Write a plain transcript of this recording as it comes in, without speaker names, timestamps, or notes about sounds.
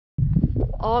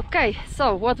Okay,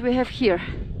 so what we have here?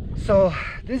 So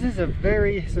this is a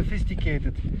very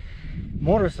sophisticated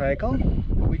motorcycle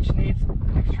which needs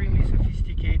an extremely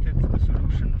sophisticated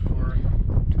solution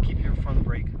to keep your front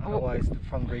brake. Otherwise the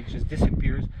front brake just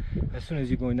disappears as soon as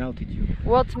you go in altitude.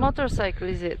 What motorcycle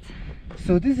is it?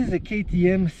 So this is a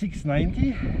KTM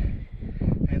 690,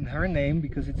 and her name,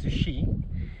 because it's a she,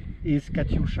 is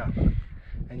Katyusha,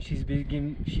 and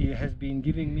she has been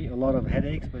giving me a lot of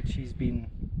headaches, but she's been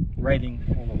riding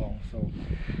all along,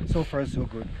 so far so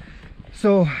good.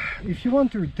 So if you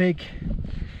want to take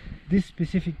this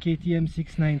specific KTM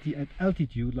 690 at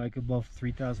altitude, like above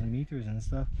 3000 meters and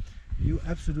stuff, you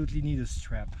absolutely need a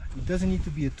strap. It doesn't need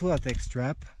to be a Touratech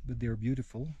strap, but they're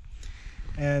beautiful.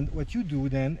 And what you do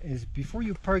then is, before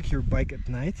you park your bike at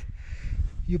night,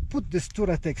 you put this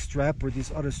Touratech strap or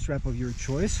this other strap of your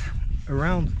choice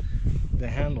around the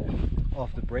handle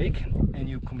of the brake, and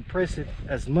you compress it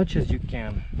as much as you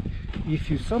can. If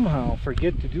you somehow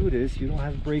forget to do this, you don't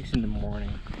have brakes in the morning.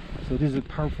 So this is a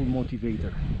powerful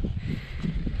motivator.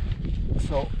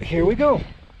 So here we go.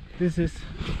 This is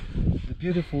the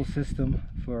beautiful system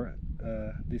for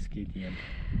this KTM.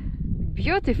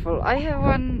 Beautiful. I have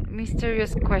one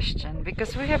mysterious question,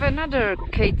 because we have another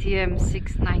KTM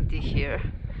 690 here,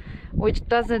 which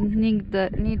doesn't need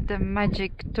the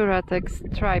magic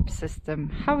Touratech stripe system.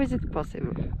 How is it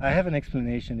possible? I have an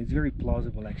explanation. It's very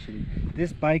plausible actually.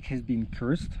 This bike has been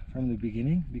cursed from the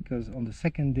beginning, because on the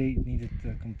second day it needed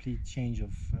a complete change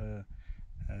of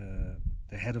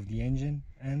the head of the engine,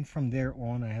 and from there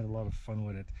on I had a lot of fun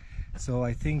with it. So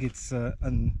I think it's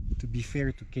to be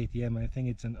fair to KTM, I think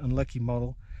it's an unlucky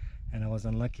model, and I was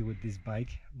unlucky with this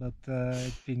bike, but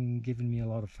it's been giving me a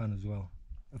lot of fun as well,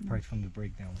 apart from the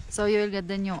breakdowns. So you will get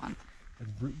the new one?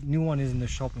 The new one is in the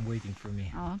shop and waiting for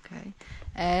me. Okay.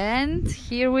 And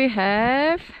here we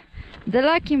have the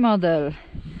lucky model.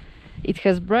 It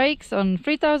has brakes on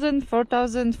 3000,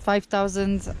 4000,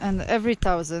 5000 and every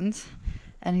 1000,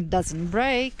 and it doesn't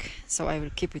break, so I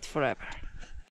will keep it forever.